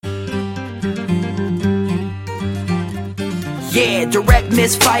Yeah, direct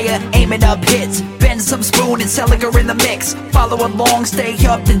misfire, aiming up hits. Bend some spoon and sell liquor in the mix. Follow along, stay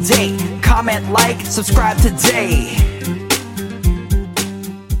up to date. Comment, like, subscribe today.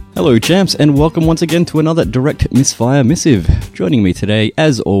 Hello champs, and welcome once again to another Direct Misfire Missive. Joining me today,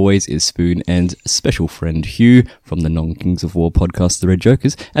 as always, is Spoon and special friend Hugh from the Non-Kings of War podcast, The Red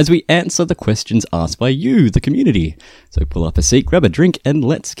Jokers, as we answer the questions asked by you, the community. So pull up a seat, grab a drink, and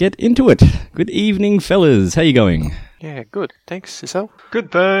let's get into it. Good evening, fellas. How you going? Yeah, good. Thanks. Yourself?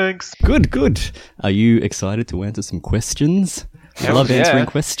 Good, thanks. Good. Are you excited to answer some questions? I love answering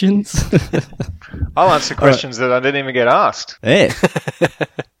questions. I'll answer questions that I didn't even get asked. Yeah.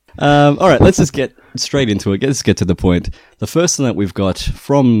 All right, let's just get straight into it. Let's get to the point. The first one that we've got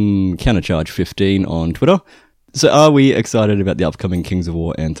from Countercharge15 on Twitter. So are we excited about the upcoming Kings of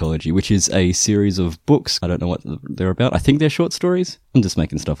War anthology, which is a series of books? I don't know what they're about. I think they're short stories. I'm just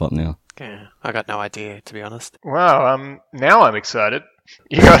making stuff up now. Yeah, I got no idea, to be honest. Wow, now I'm excited.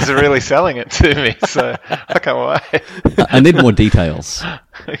 You guys are really selling it to me, so I can't wait. I need more details.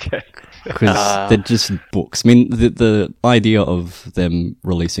 Okay. Because they're just books. I mean, the idea of them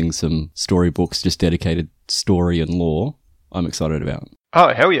releasing some storybooks just dedicated story and lore, I'm excited about.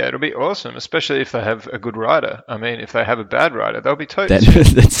 Oh, hell yeah, it'll be awesome, especially if they have a good writer. I mean, if they have a bad writer, they'll be totally...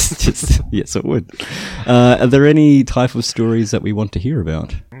 That's just... Yes, it would. Are there any type of stories that we want to hear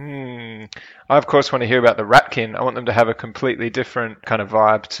about? I, of course, want to hear about the Ratkin. I want them to have a completely different kind of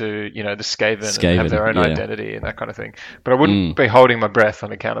vibe to, you know, the Skaven and have their own identity and that kind of thing. But I wouldn't be holding my breath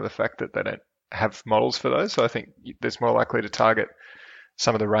on account of the fact that they don't have models for those. So I think there's more likely to target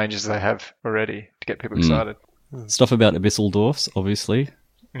some of the ranges they have already to get people excited. Stuff about Abyssal Dwarfs, obviously.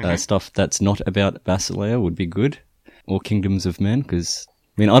 Stuff that's not about Basileia would be good. Or Kingdoms of Men, because,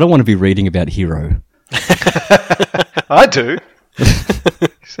 I mean, I don't want to be reading about Hero. I do.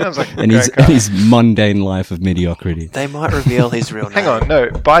 Sounds like and his mundane life of mediocrity. They might reveal his real name. Hang on, no.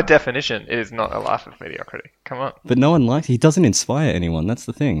 By definition, it is not a life of mediocrity. Come on. But no one likes. He doesn't inspire anyone. That's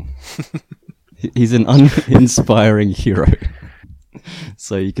the thing. He's an uninspiring hero.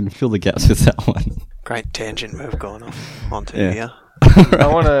 So you can fill the gaps with that one. Great tangent we've gone onto here. I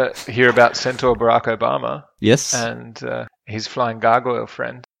want to hear about Centaur Barack Obama. Yes. And his flying gargoyle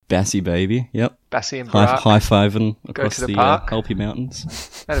friend. Bassy baby, yep. Bassy and Barack. High-fiving across the park. Alpi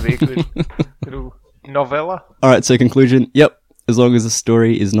Mountains. That'd be a good little novella. All right, so conclusion, yep. As long as the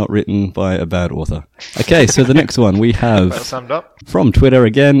story is not written by a bad author. Okay, so the next one we have well summed up. From Twitter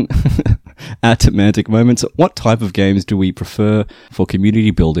again, at Mantic Moments. What type of games do we prefer for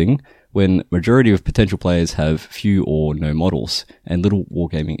community building when majority of potential players have few or no models and little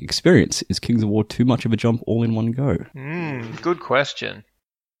wargaming experience? Is Kings of War too much of a jump all in one go? Good question.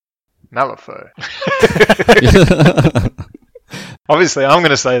 Malifaux. Obviously, I'm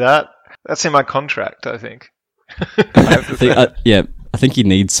going to say that. That's in my contract, I think. I think you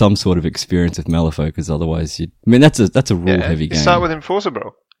need some sort of experience with Malifaux, because otherwise that's a rule-heavy game. You start with Enforcer,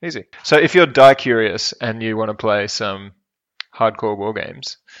 bro. Easy. So if you're die-curious and you want to play some hardcore war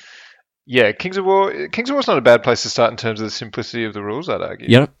games, yeah, Kings of War's not a bad place to start in terms of the simplicity of the rules, I'd argue.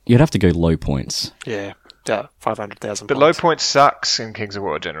 Yeah, you'd have to go low points. Yeah, 500,000 But low points sucks in Kings of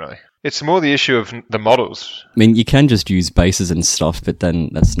War, generally. It's more the issue of the models. I mean, you can just use bases and stuff, but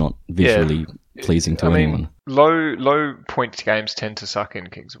then that's not visually pleasing to anyone. Low point games tend to suck in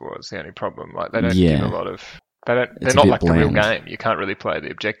Kings of War. It's the only problem. Like they don't give a lot of. They're not like the real game. You can't really play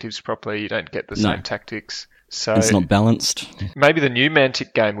the objectives properly. You don't get the same tactics. So it's not balanced. Maybe the new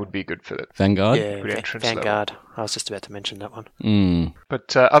Mantic game would be good for that. Vanguard? Yeah, Vanguard. I was just about to mention that one.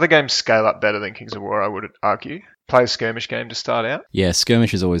 But other games scale up better than Kings of War, I would argue. Play a skirmish game to start out. Yeah,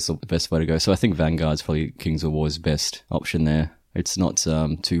 skirmish is always the best way to go. So I think Vanguard's probably Kings of War's best option there. It's not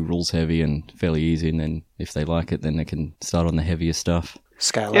too rules heavy and fairly easy, and then if they like it, then they can start on the heavier stuff.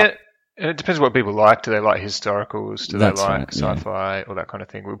 Scale up. Yeah, it depends what people like. Do they like historicals? Do they like sci-fi? All that kind of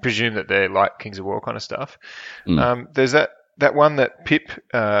thing. We presume that they like Kings of War kind of stuff. There's that one that Pip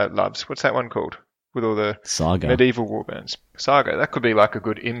loves. What's that one called? With all the Saga. Medieval warbands. Saga. That could be like a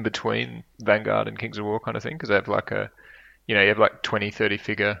good in-between Vanguard and Kings of War kind of thing, because they have like you have like 20, 30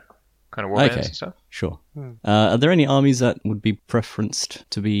 figure kind of warbands and stuff. Sure. Are there any armies that would be preferenced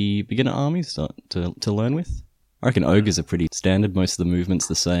to be beginner armies to learn with? I reckon ogres are pretty standard. Most of the movement's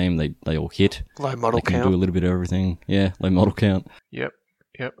the same. They all hit. Low model count. They can do a little bit of everything. Yeah, low model count. Yep.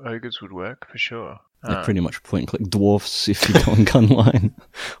 Ogres would work for sure. They're pretty much point and click dwarfs if you go on gun line.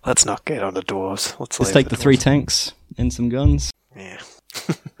 Let's not get on the dwarves. Let's take the 3 tanks and some guns. Yeah.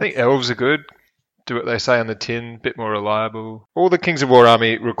 I think elves are good. Do what they say on the tin, bit more reliable. All the Kings of War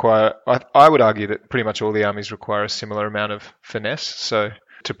army require, I would argue that pretty much all the armies require a similar amount of finesse, so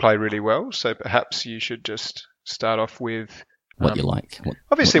to play really well. So perhaps you should just start off with what you like.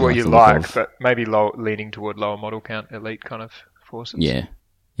 Obviously what you like, but maybe leaning toward lower model count elite kind of forces. Yeah.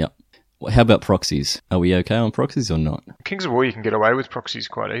 Yep. Well, how about proxies? Are we okay on proxies or not? Kings of War, you can get away with proxies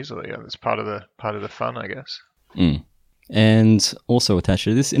quite easily. It's part of the fun, I guess. Mm. And also attached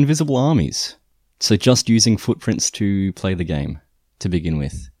to this, invisible armies. So just using footprints to play the game to begin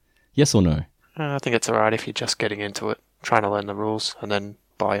with. Yes or no? I think it's alright if you're just getting into it, trying to learn the rules, and then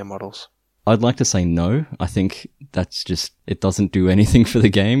buy your models. I'd like to say no. I think that's just, it doesn't do anything for the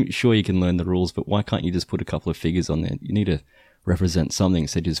game. Sure, you can learn the rules, but why can't you just put a couple of figures on there? You need to represent something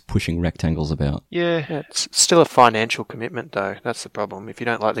instead of just pushing rectangles about. Yeah, it's still a financial commitment, though. That's the problem. If you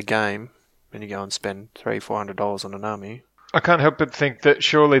don't like the game, then you go and spend $300-400 on an army. I can't help but think that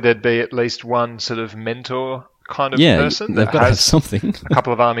surely there'd be at least one sort of mentor kind of person that has something. A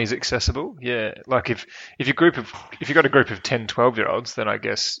couple of armies accessible. Yeah, like if you've got a group of 10, 12-year-olds, then I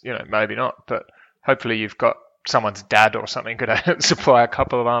guess, maybe not. But hopefully you've got someone's dad or something could supply a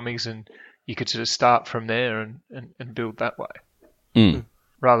couple of armies, and you could sort of start from there and build that way,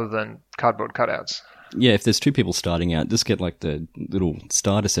 rather than cardboard cutouts. Yeah, if there's two people starting out, just get like the little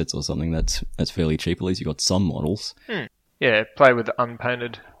starter sets or something. That's fairly cheap. At least you've got some models. Yeah, play with the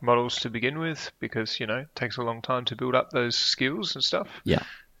unpainted models to begin with, because, it takes a long time to build up those skills and stuff. Yeah.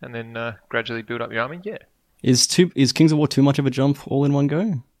 And then gradually build up your army, yeah. Is Kings of War too much of a jump all in one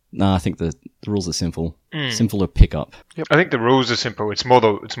go? No, I think the rules are simple. Simple to pick up. Yep. I think the rules are simple. It's more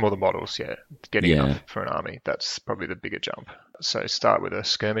the models, yeah. Getting enough for an army. That's probably the bigger jump. So start with a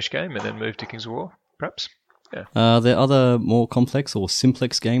skirmish game and then move to Kings of War, perhaps. Yeah. Are there other more complex or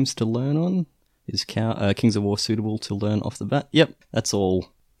simplex games to learn on? Is Kings of War suitable to learn off the bat? Yep, that's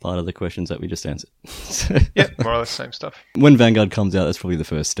all part of the questions that we just answered. Yep, more or less same stuff. When Vanguard comes out, that's probably the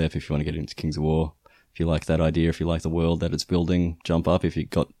first step if you want to get into Kings of War. If you like that idea, if you like the world that it's building, jump up. If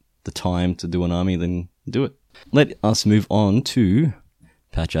you've got the time to do an army, then do it. Let us move on to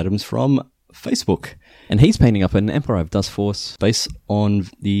Patch Adams from Facebook. And he's painting up an Emperor of Dust Force based on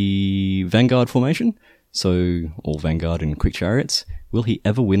the Vanguard formation. So, all Vanguard and Quick Chariots. Will he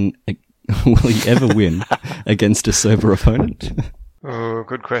ever win against a sober opponent? Oh,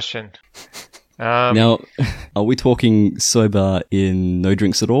 good question. Now, are we talking sober in no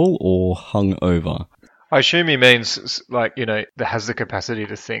drinks at all or hungover? I assume he means, like, that has the capacity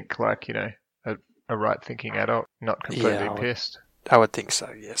to think, like, a right-thinking adult, not completely pissed. I would think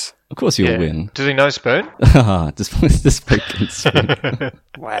so, yes. Of course you'll win. Does he know Spoon? Just freaking Spoon.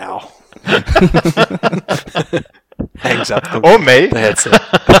 Wow. Hangs up or me. The headset.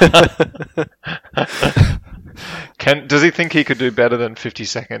 Does he think he could do better than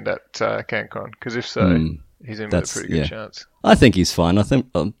 52nd at CanCon? Because if so, he's in with a pretty good chance. I think he's fine.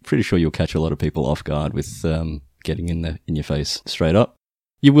 I'm pretty sure you'll catch a lot of people off guard with getting in your face straight up.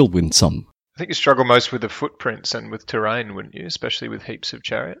 You will win some. I think you struggle most with the footprints and with terrain, wouldn't you? Especially with heaps of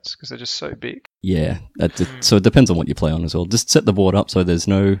chariots, because they're just so big. Yeah, that's it. So it depends on what you play on as well. Just set the board up so there's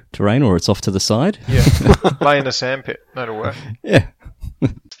no terrain or it's off to the side. Yeah, lay in a sandpit. That'll work. Yeah.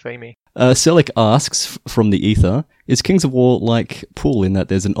 It's themey. Selic asks from the ether, is Kings of War like pool in that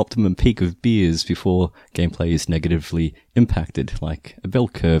there's an optimum peak of beers before gameplay is negatively impacted, like a bell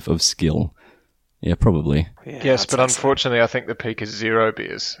curve of skill? Yeah, probably. Yeah, yes, but unfortunately I think the peak is 0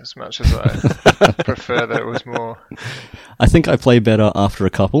 beers, as much as I prefer that it was more. I think I play better after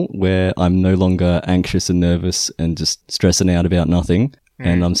a couple where I'm no longer anxious and nervous and just stressing out about nothing,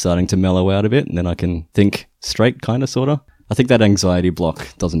 and I'm starting to mellow out a bit, and then I can think straight, kind of, sort of. I think that anxiety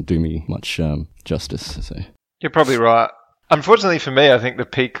block doesn't do me much justice. So. You're probably right. Unfortunately for me, I think the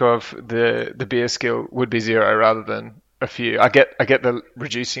peak of the beer skill would be 0 rather than a few. I get the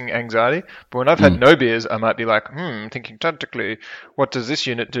reducing anxiety, but when I've had no beers, I might be like, thinking tactically, what does this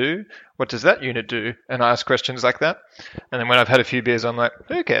unit do? What does that unit do? And I ask questions like that. And then when I've had a few beers, I'm like,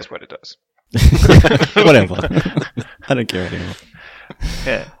 who cares what it does? Whatever. I don't care anymore.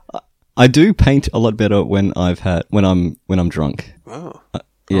 Yeah. I do paint a lot better when I'm drunk. Oh.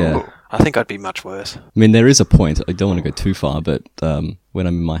 Yeah. Oh. I think I'd be much worse. I mean, there is a point. I don't want to go too far, but when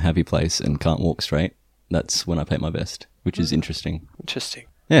I'm in my happy place and can't walk straight, that's when I paint my best, which is interesting. Interesting.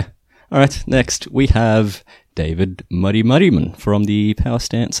 Yeah. All right. Next, we have David Muddyman from the Power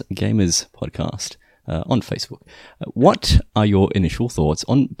Stance Gamers podcast on Facebook. What are your initial thoughts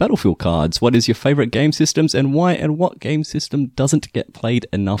on Battlefield cards? What is your favorite game systems and why? And what game system doesn't get played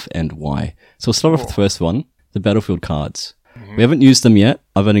enough and why? So we'll start off with the first one, the Battlefield cards. We haven't used them yet.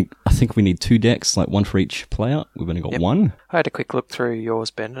 I think we need 2 decks, like one for each player. We've only got one. I had a quick look through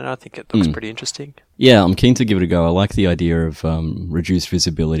yours, Ben, and I think it looks pretty interesting. Yeah, I'm keen to give it a go. I like the idea of reduced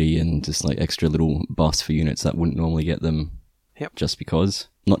visibility and just like extra little buffs for units that wouldn't normally get them just because.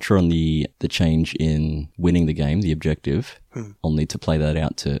 Not sure on the change in winning the game, the objective. I'll need to play that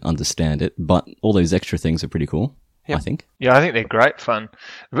out to understand it. But all those extra things are pretty cool, I think. Yeah, I think they're great fun.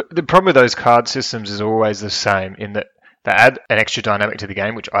 The problem with those card systems is always the same in that they add an extra dynamic to the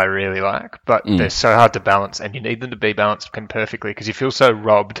game, which I really like, but they're so hard to balance, and you need them to be balanced perfectly because you feel so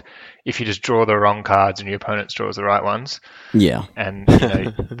robbed if you just draw the wrong cards and your opponent draws the right ones. Yeah. And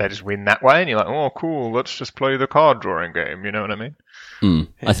they just win that way, and you're like, oh, cool, let's just play the card drawing game, you know what I mean? Yeah.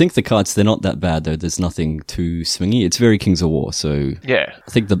 I think the cards, they're not that bad, though. There's nothing too swingy. It's very Kings of War, so yeah.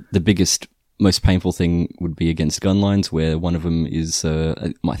 I think the biggest, most painful thing would be against gun lines, where one of them is,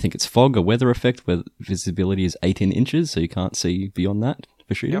 I think it's fog, a weather effect, where visibility is 18 inches, so you can't see beyond that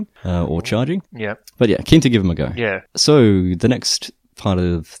for shooting or charging. Yeah. But yeah, keen to give them a go. Yeah. So the next part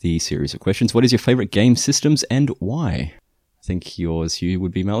of the series of questions, what is your favourite game systems and why? I think yours, Hugh,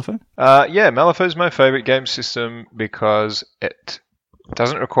 would be Malifaux? Malifaux's my favourite game system because it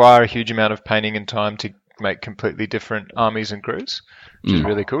doesn't require a huge amount of painting and time to make completely different armies and crews, which is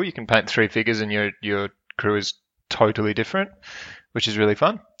really cool. You can paint 3 figures and your crew is totally different, which is really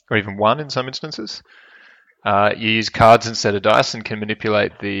fun, or even one in some instances. You use cards instead of dice and can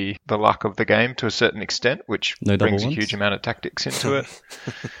manipulate the luck of the game to a certain extent, which brings a huge amount of tactics into it.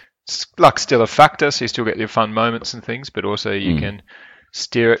 Luck's still a factor, so you still get your fun moments and things, but also you can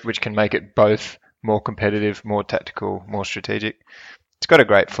steer it, which can make it both more competitive, more tactical, more strategic. It's got a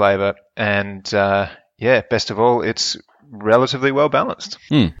great flavour, and best of all, it's relatively well balanced.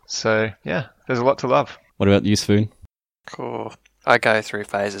 So, yeah, there's a lot to love. What about you, Spoon? Cool. I go through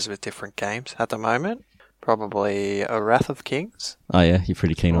phases with different games at the moment. Probably a Wrath of Kings. Oh, yeah, you're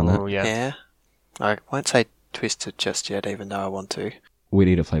pretty keen on that. Yeah. I won't say Twisted just yet, even though I want to. We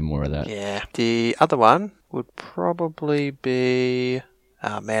need to play more of that. Yeah. The other one would probably be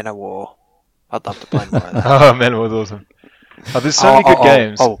Man of War. I'd love to play more of that. Oh, Man of War's awesome. Oh, there's so many good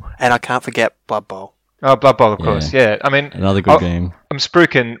games. Oh, and I can't forget Blood Bowl. Oh, Blood Bowl, of course. Yeah, I mean, another good game. I'm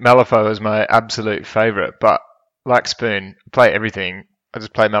spruiking Malifaux as my absolute favourite, but like Spoon, play everything. I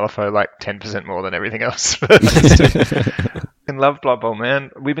just play Malifaux like 10% more than everything else. I love Blood Bowl, man.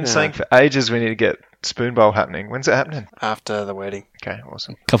 We've been saying for ages we need to get Spoon Bowl happening. When's it happening? After the wedding. Okay,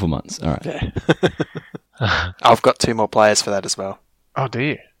 awesome. Couple months, all right. Yeah. I've got 2 more players for that as well. Oh, do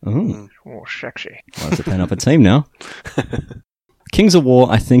you? Ooh. Oh, sexy. I'll have to pen up a team now. Kings of War,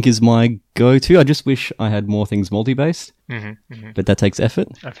 I think, is my go-to. I just wish I had more things multi-based, but that takes effort.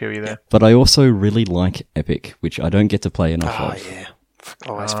 I feel you there. But I also really like Epic, which I don't get to play enough of. Oh, yeah.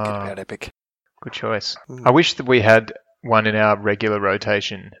 Always forget about Epic. Good choice. I wish that we had one in our regular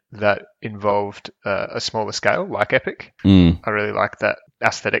rotation that involved a smaller scale, like Epic. I really like that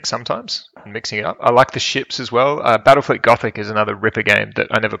aesthetic sometimes, and mixing it up. I like the ships as well. Battlefleet Gothic is another ripper game that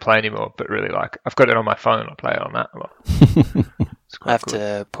I never play anymore, but really like. I've got it on my phone. I play it on that a lot. I have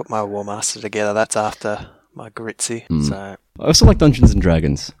to put my War Master together. That's after my Gritzy. So I also like Dungeons and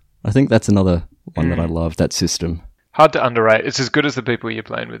Dragons. I think that's another one that I love, that system. Hard to underrate. It's as good as the people you're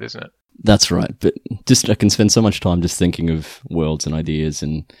playing with, isn't it? That's right. But just I can spend so much time just thinking of worlds and ideas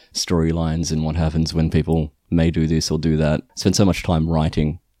and storylines and what happens when people may do this or do that. Spend so much time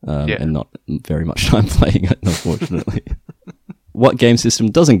writing and not very much time playing it, unfortunately. What game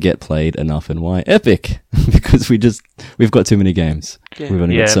system doesn't get played enough and why? Epic! Because we've got too many games. Yeah. We've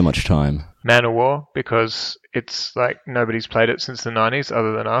only got so much time. Man of War, because it's like nobody's played it since the 90s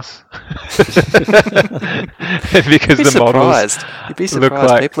other than us. Because the models You'd be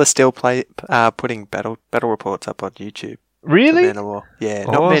surprised. People are still putting battle reports up on YouTube. Really? Man of War. Yeah,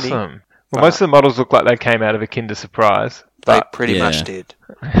 awesome. Not many. Well, most of the models look like they came out of a Kinder Surprise. They pretty much did.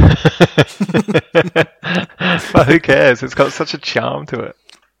 But who cares? It's got such a charm to it.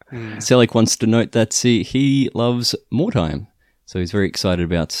 Selick wants to note that he loves Mordheim. So he's very excited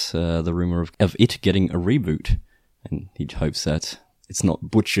about the rumour of it getting a reboot. And he hopes that it's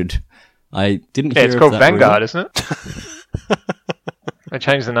not butchered. I didn't hear it's called Vanguard, isn't it? They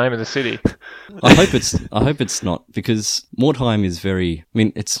changed the name of the city. I hope it's not, because Mordheim is very... I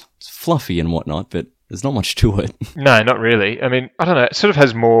mean, it's fluffy and whatnot, but there's not much to it. No, not really. I mean, I don't know. It sort of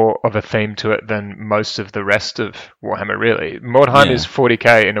has more of a theme to it than most of the rest of Warhammer, really. Mordheim is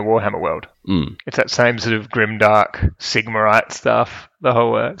 40k in a Warhammer world. It's that same sort of grimdark, Sigmarite stuff, the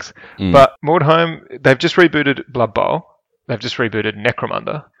whole works. But Mordheim, they've just rebooted Blood Bowl. They've just rebooted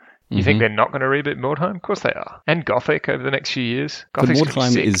Necromunda. You think they're not going to reboot Mordheim? Of course they are. And Gothic over the next few years. But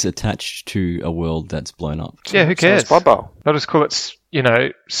Mordheim is attached to a world that's blown up. Yeah, who cares? So Blood Bowl. They'll just call it,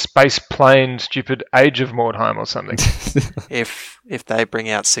 Space Plane Stupid Age of Mordheim or something. If they bring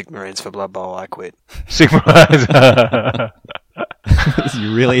out Sigmarines for Blood Bowl, I quit. Sigmarines.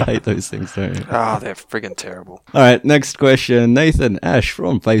 You really hate those things, don't you? Oh, they're friggin' terrible. All right, next question. Nathan Ash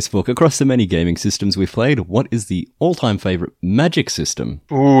from Facebook. Across the many gaming systems we've played, what is the all-time favorite Magic system?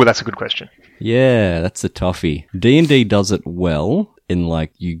 Ooh, that's a good question. Yeah, that's a toughie. D&D does it well in,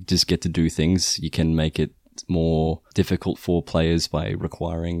 like, you just get to do things. You can make it more difficult for players by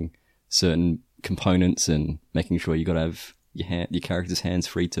requiring certain components and making sure you got to have your character's hands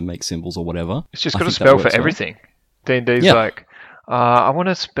free to make symbols or whatever. It's just got a spell for everything. D&D's like, I want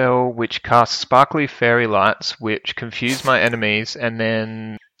a spell which casts sparkly fairy lights which confuse my enemies and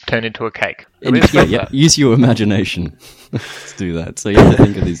then turn into a cake. Use your imagination. Let's do that. So you have to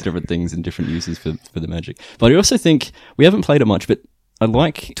think of these different things and different uses for the magic. But I also think, we haven't played it much, but I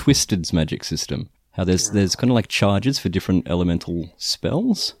like Twisted's magic system. How there's kind of like charges for different elemental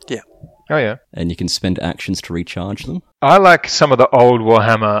spells. Yeah. Oh, yeah. And you can spend actions to recharge them. I like some of the old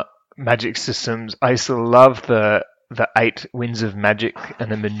Warhammer magic systems. I used to love the 8 Winds of Magic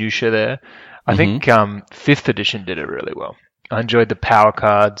and the minutiae there. I think 5th edition did it really well. I enjoyed the power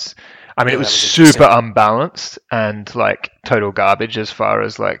cards. I mean, it was super unbalanced and like total garbage as far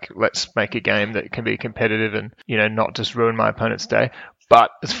as like, let's make a game that can be competitive and, you know, not just ruin my opponent's day.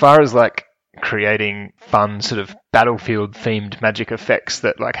 But as far as like creating fun sort of battlefield themed magic effects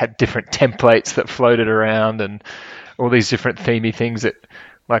that like had different templates that floated around and all these different themey things that,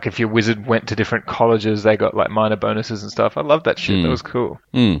 like, if your wizard went to different colleges, they got like minor bonuses and stuff. I love that shit. That was cool.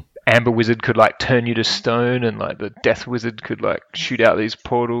 Amber Wizard could like turn you to stone, and like the Death Wizard could like shoot out these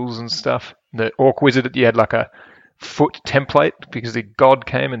portals and stuff. The Orc Wizard, you had like a foot template because the god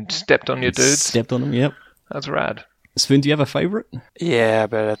came and stepped on your dudes. Stepped on them, yep. That's rad. Spoon, do you have a favourite? Yeah,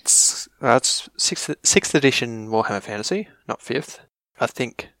 but it's 6th edition Warhammer Fantasy, not 5th. I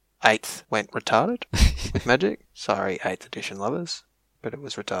think 8th went retarded with magic. Sorry, 8th edition lovers, but it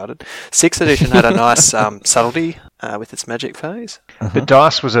was retarded. 6th edition had a nice subtlety with its magic phase. The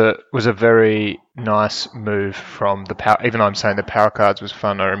dice was a very nice move from the power. Even though I'm saying the power cards was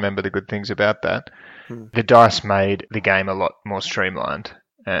fun, I remember the good things about that. The dice made the game a lot more streamlined,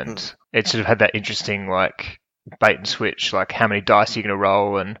 and it sort of had that interesting like bait and switch, like how many dice are you going to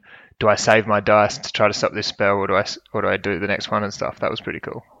roll, and do I save my dice to try to stop this spell, or do I do the next one and stuff. That was pretty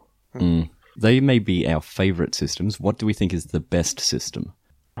cool. They may be our favourite systems. What do we think is the best system?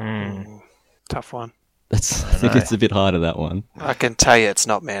 Tough one. I think it's a bit harder, that one. I can tell you it's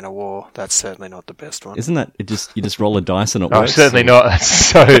not Man of War. That's certainly not the best one. Isn't that, you just roll a dice and it works? No, certainly not. That's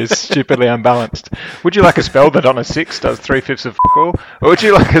so stupidly unbalanced. Would you like a spell that on a 6 does 3/5 of f*** all? Or would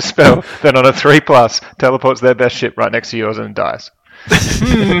you like a spell that on a 3+ teleports their best ship right next to yours and dies?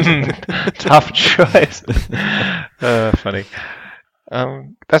 Tough choice. Funny.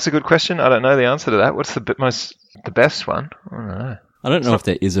 That's a good question. I don't know the answer to that. What's the best one? I don't know. I don't know if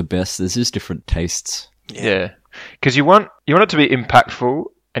there is a best. There's just different tastes. Yeah, because you want it to be impactful,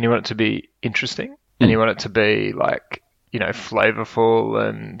 and you want it to be interesting, and you want it to be like, you know, flavorful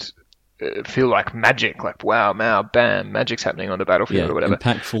and feel like magic, like wow, bam, magic's happening on the battlefield or whatever.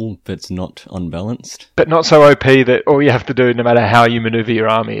 Impactful, but it's not unbalanced. But not so OP that all you have to do, no matter how you maneuver your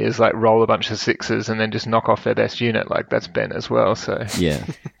army, is like roll a bunch of 6s and then just knock off their best unit. Like that's Ben as well. So yeah,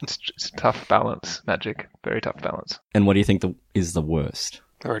 it's a tough balance. Magic, very tough balance. And what do you think is the worst?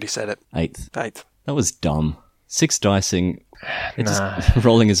 I already said it. 8th. 8th. That was dumb. 6 dicing. It's just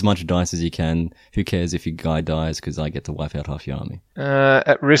rolling as much dice as you can. Who cares if your guy dies because I get to wipe out half your army?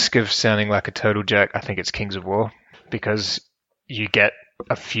 At risk of sounding like a total jerk, I think it's Kings of War, because you get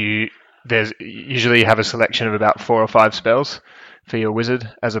a few. Usually you have a selection of about 4 or 5 spells for your wizard,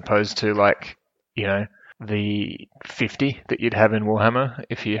 as opposed to like, you know, the 50 that you'd have in Warhammer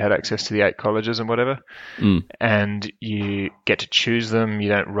if you had access to the 8 colleges and whatever. And you get to choose them, you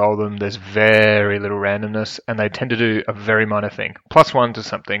don't roll them, there's very little randomness, and they tend to do a very minor thing. +1 to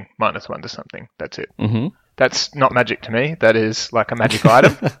something, -1 to something. That's it. That's not magic to me. That is like a magic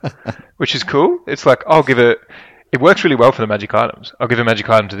item, which is cool. It's like, it works really well for the magic items. I'll give a magic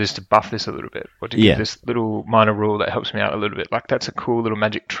item to this to buff this a little bit, or to give this little minor rule that helps me out a little bit. Like, that's a cool little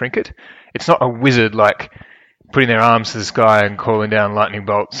magic trinket. It's not a wizard, like, putting their arms to the sky and calling down lightning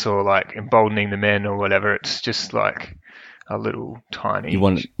bolts, or, like, emboldening the men or whatever. It's just, like, a little tiny... You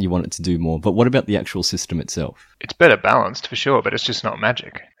want it to do more. But what about the actual system itself? It's better balanced, for sure, but it's just not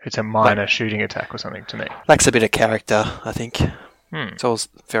magic. It's a minor shooting attack or something to me. Lacks a bit of character, I think. It's all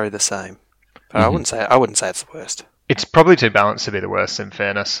very the same. But I wouldn't say it's the worst. It's probably too balanced to be the worst, in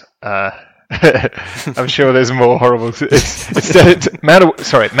fairness. I'm sure there's more horrible... Man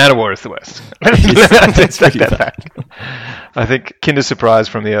of War is the worst. Let's take that back. I think Kinder Surprise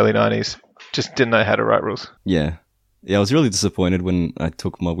from the early 90s just didn't know how to write rules. Yeah. Yeah, I was really disappointed when I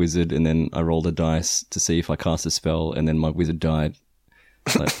took my wizard and then I rolled a dice to see if I cast a spell and then my wizard died.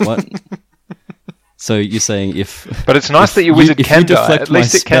 Like, what? So you're saying if... But it's nice that your wizard can die. At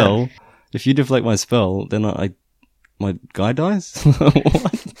least it can. If you deflect my spell, then my guy dies?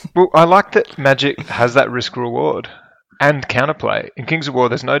 What? Well, I like that Magic has that risk-reward and counterplay. In Kings of War,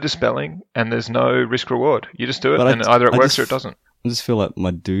 there's no dispelling and there's no risk-reward. You just do it, and either it works or it doesn't. I just feel like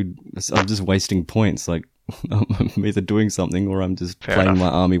I'm just wasting points. Like, I'm either doing something or I'm just playing my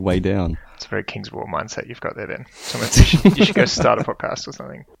army way down. It's a very Kings of War mindset you've got there then. You should go start a podcast or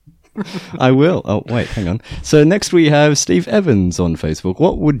something. I will. Oh, wait, hang on. So next we have Steve Evans on Facebook.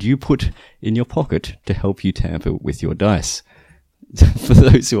 What would you put in your pocket to help you tamper with your dice? For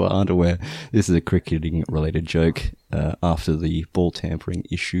those who aren't aware, this is a cricketing-related joke after the ball tampering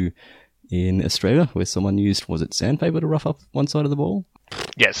issue in Australia, where someone used, was it sandpaper to rough up one side of the ball?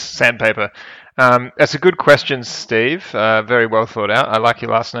 Yes, sandpaper. That's a good question, Steve. Very well thought out. I like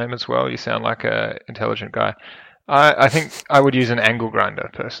your last name as well. You sound like an intelligent guy. I think I would use an angle grinder,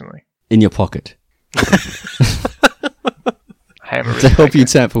 personally. In your pocket? Hey, I'm a risk to help taker. you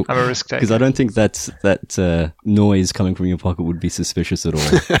tamper. I'm a risk taker. Because I don't think that noise coming from your pocket would be suspicious at all.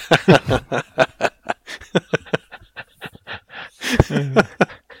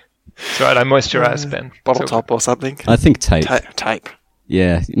 That's right, I moisturise, Ben. Bottle top or something. I think tape. Tape.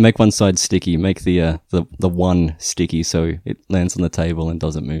 Yeah, make one side sticky. Make the one sticky so it lands on the table and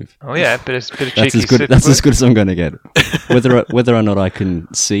doesn't move. Oh yeah, bit of cheeky. That's as good as I'm going to get. Whether or not I can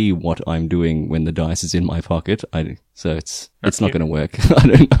see what I'm doing when the dice is in my pocket, it's not going to work. I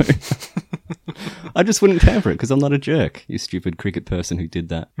don't know. I just wouldn't tamper it because I'm not a jerk. You stupid cricket person who did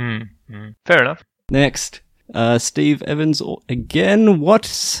that. Fair enough. Next. Steve Evans again.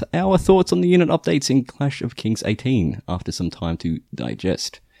 What's our thoughts on the unit updates in Clash of Kings 18 after some time to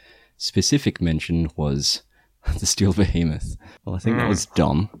digest? Specific mention was the Steel Behemoth. Well, I think that was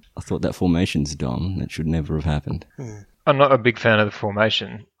dumb. I thought that formation's dumb. That should never have happened. I'm not a big fan of the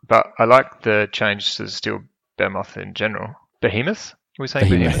formation, but I like the change to the Steel Behemoth in general. Behemoth? Are we saying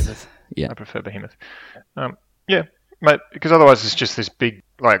Behemoth? Yeah. I prefer Behemoth. Yeah. Mate, because otherwise it's just this big,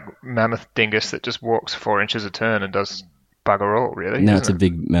 mammoth dingus that just walks 4 inches a turn and does bugger all, really. Now it's a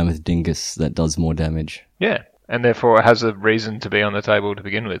big mammoth dingus that does more damage. Yeah, and therefore it has a reason to be on the table to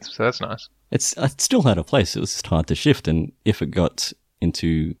begin with, so that's nice. It still had a place. It was just hard to shift, and if it got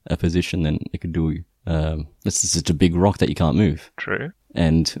into a position, then it could do... this is just a big rock that you can't move. True.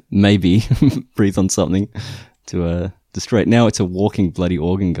 And maybe breathe on something to destroy it. Now it's a walking bloody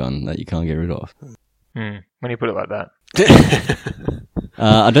organ gun that you can't get rid of. When you put it like that.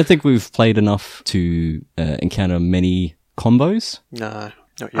 I don't think we've played enough to encounter many combos. No,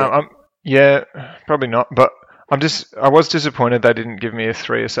 not yet. Yeah, probably not. But I was disappointed they didn't give me a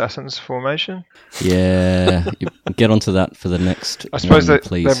 3 assassins formation. Yeah, get onto that for the next. I suppose they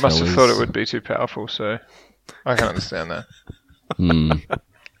must fellas. have thought it would be too powerful, so I can understand that.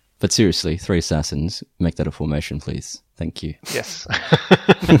 But seriously, 3 assassins, make that a formation, please. Thank you. Yes.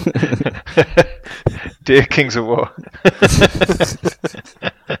 Dear Kings of War.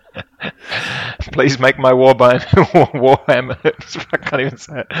 Please make my Warhammer. I can't even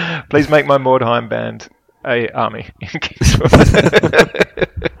say it. Please make my Mordheim band a army in Kings of War.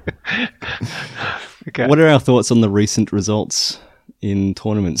 Okay. What are our thoughts on the recent results in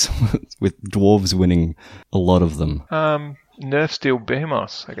tournaments with dwarves winning a lot of them? Nerf Steel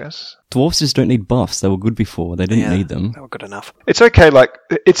Behemoths, I guess. Dwarves just don't need buffs. They were good before. They didn't need them. They were good enough. It's okay,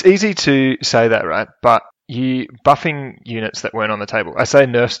 it's easy to say that, right? But you buffing units that weren't on the table. I say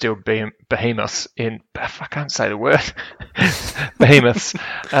Nerf Steel Behemoths I can't say the word. Behemoths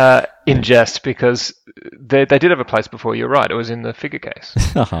in jest because they did have a place before. You're right. It was in the figure case.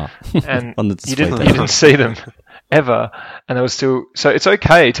 And you didn't see them ever. And there was still... So it's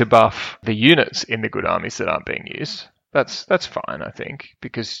okay to buff the units in the good armies that aren't being used. That's fine, I think,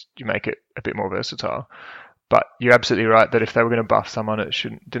 because you make it a bit more versatile. But you're absolutely right that if they were going to buff someone, it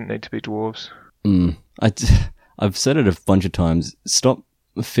didn't need to be dwarves. I've said it a bunch of times. Stop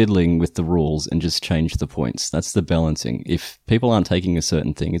fiddling with the rules and just change the points. That's the balancing. If people aren't taking a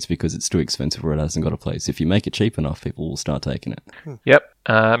certain thing, it's because it's too expensive or it hasn't got a place. If you make it cheap enough, people will start taking it. Yep.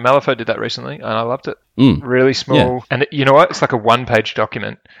 Malifaux did that recently, and I loved it. Really small. Yeah. And you know what? It's like a 1-page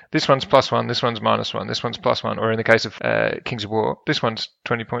document. This one's +1, this one's -1, this one's +1. Or in the case of Kings of War, this one's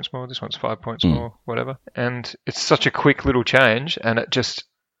 20 points more, this one's 5 points more, whatever. And it's such a quick little change, and it just...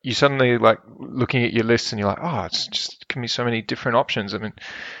 You suddenly looking at your lists and you're like, oh, it's just giving me so many different options. I mean,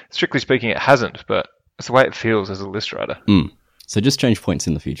 strictly speaking, it hasn't, but it's the way it feels as a list writer. So just change points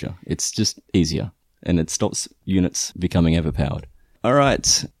in the future. It's just easier and it stops units becoming overpowered. All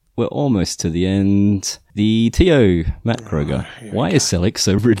right. we're almost to the end. The TO, Matt Kroger. Why is Selleck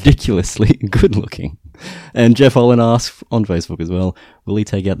so ridiculously good looking? And Jeff Holland asks on Facebook as well, will he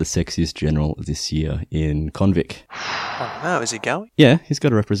take out the sexiest general this year in Convict? Oh, no, is he going? Yeah, he's got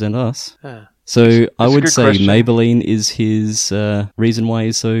to represent us. So I would say question. Maybelline is his reason why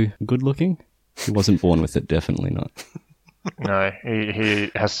he's so good looking. He wasn't born with it, definitely not. No,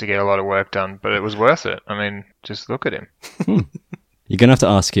 he has to get a lot of work done, but it was worth it. I mean, just look at him. You're going to have to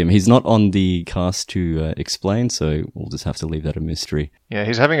ask him. He's not on the cast to explain, so we'll just have to leave that a mystery. Yeah,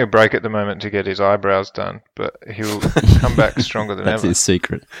 he's having a break at the moment to get his eyebrows done, but he'll come back stronger than That's ever. That's his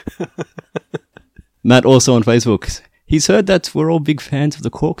secret. Matt also on Facebook. He's heard that we're all big fans of the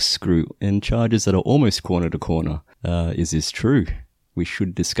corkscrew and charges that are almost corner to corner. Is this true? We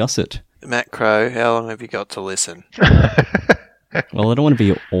should discuss it. Matt Crow, how long have you got to listen? Well, I don't want to be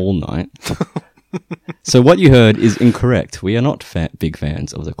here all night. So what you heard is incorrect. We are not big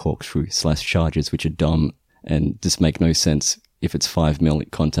fans of the corkscrew / charges, which are dumb and just make no sense. If it's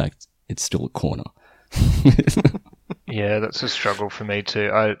 5mm contact, it's still a corner. Yeah, that's a struggle for me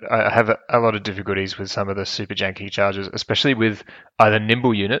too. I have a lot of difficulties with some of the super janky charges, especially with either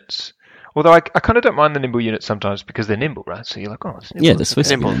nimble units. Although I kind of don't mind the nimble units sometimes because they're nimble, right? So you're like, oh, it's nimble. Yeah, the Swiss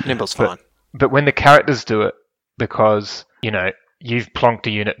Nimble's fine. But when the characters do it, because, you know, you've plonked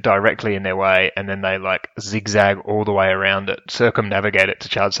a unit directly in their way and then they like zigzag all the way around it, circumnavigate it to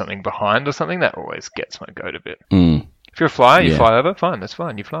charge something behind or something, that always gets my goat a bit. If you're a flyer, you fly over, fine, that's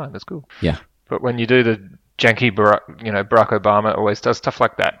fine, you fly, that's cool. Yeah. But when you do the janky, Barack Obama always does stuff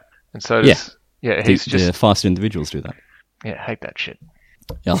like that. And so does, he's just... The fast individuals do that. Yeah, I hate that shit.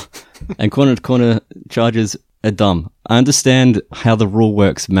 Yeah. And corner-to-corner charges are dumb. I understand how the rule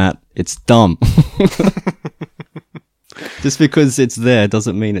works, Matt. It's dumb. Just because it's there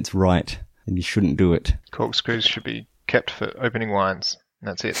doesn't mean it's right, and you shouldn't do it. Corkscrews should be kept for opening wines, and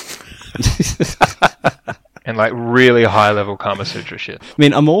that's it. And like really high-level Kama Sutra shit. I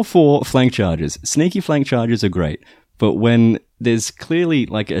mean, I'm all for flank charges. Sneaky flank charges are great, but when there's clearly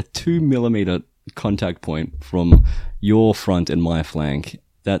like a 2mm contact point from your front and my flank,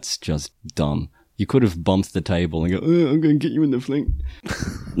 that's just dumb. You could have bumped the table and go, I'm going to get you in the flank.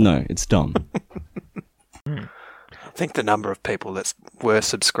 No, it's dumb. I think the number of people that were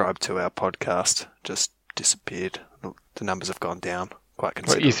subscribed to our podcast just disappeared. The numbers have gone down quite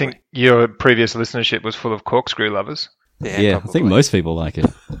considerably. What, you think your previous listenership was full of corkscrew lovers? Yeah, I think most people like it.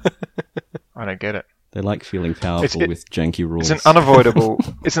 I don't get it. They like feeling powerful with janky rules. It's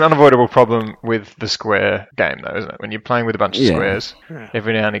an unavoidable problem with the square game, though, isn't it? When you're playing with a bunch of squares,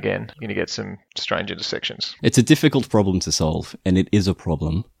 every now and again, you're going to get some strange intersections. It's a difficult problem to solve, and it is a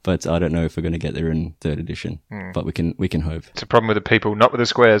problem, but I don't know if we're going to get there in 3rd edition. But we can hope. It's a problem with the people, not with the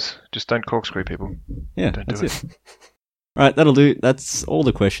squares. Just don't corkscrew people. Yeah, that's it. All right, that'll do. That's all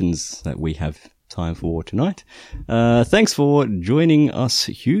the questions that we have time for tonight. Thanks for joining us,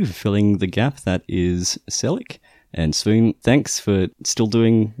 Hugh, filling the gap that is Selleck. And Spoon, thanks for still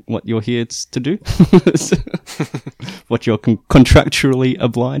doing what you're here to do. What you're contractually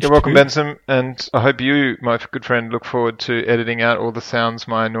obliged to. You're welcome, Benson, and I hope you, my good friend, look forward to editing out all the sounds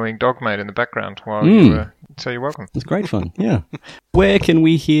my annoying dog made in the background while you were... So you're welcome. It's great fun, yeah. Where can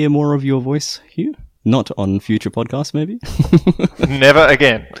we hear more of your voice, Hugh? Not on future podcasts, maybe? Never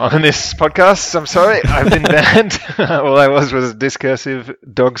again on this podcast. I'm sorry, I've been banned. All I was a discursive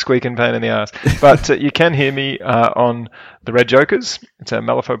dog squeaking pain in the ass. But you can hear me on The Red Jokers. It's a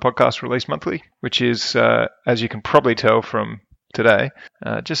Malifaux podcast released monthly, which is, as you can probably tell from today,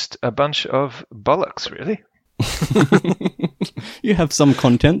 just a bunch of bollocks, really. You have some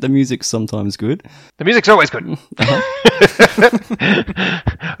content. The music's sometimes good. The music's always good.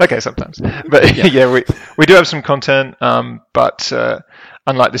 Okay, sometimes. But yeah, we do have some content, but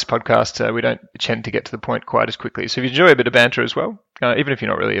unlike this podcast, we don't tend to get to the point quite as quickly. So if you enjoy a bit of banter as well, even if you're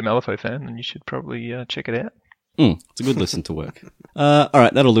not really a Malifaux fan, then you should probably check it out. It's a good listen to work. All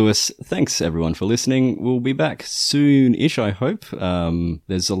right, that'll do us. Thanks, everyone, for listening. We'll be back soon-ish, I hope.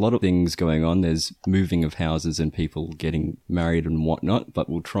 There's a lot of things going on. There's moving of houses and people getting married and whatnot, but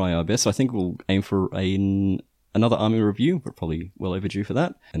we'll try our best. I think we'll aim for another Army review. We're probably well overdue for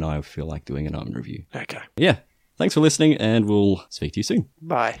that, and I feel like doing an Army review. Okay. Yeah. Thanks for listening, and we'll speak to you soon.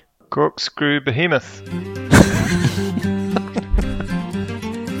 Bye. Corkscrew Behemoth.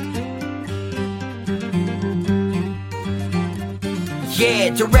 Yeah,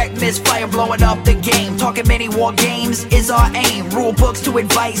 direct misfire, blowing up the game. Talking many war games is our aim. Rule books to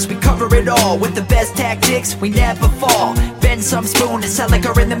advice, we cover it all. With the best tactics, we never fall. Bend some spoon and sell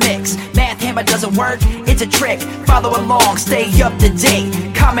liquor in the mix. Math hammer doesn't work, it's a trick. Follow along, stay up to date.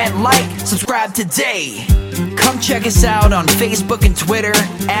 Comment, like, subscribe today. Come check us out on Facebook and Twitter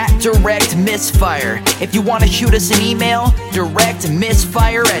at Direct Misfire. If you want to shoot us an email,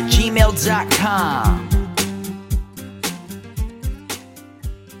 directmisfire@gmail.com.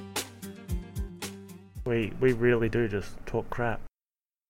 We really do just talk crap.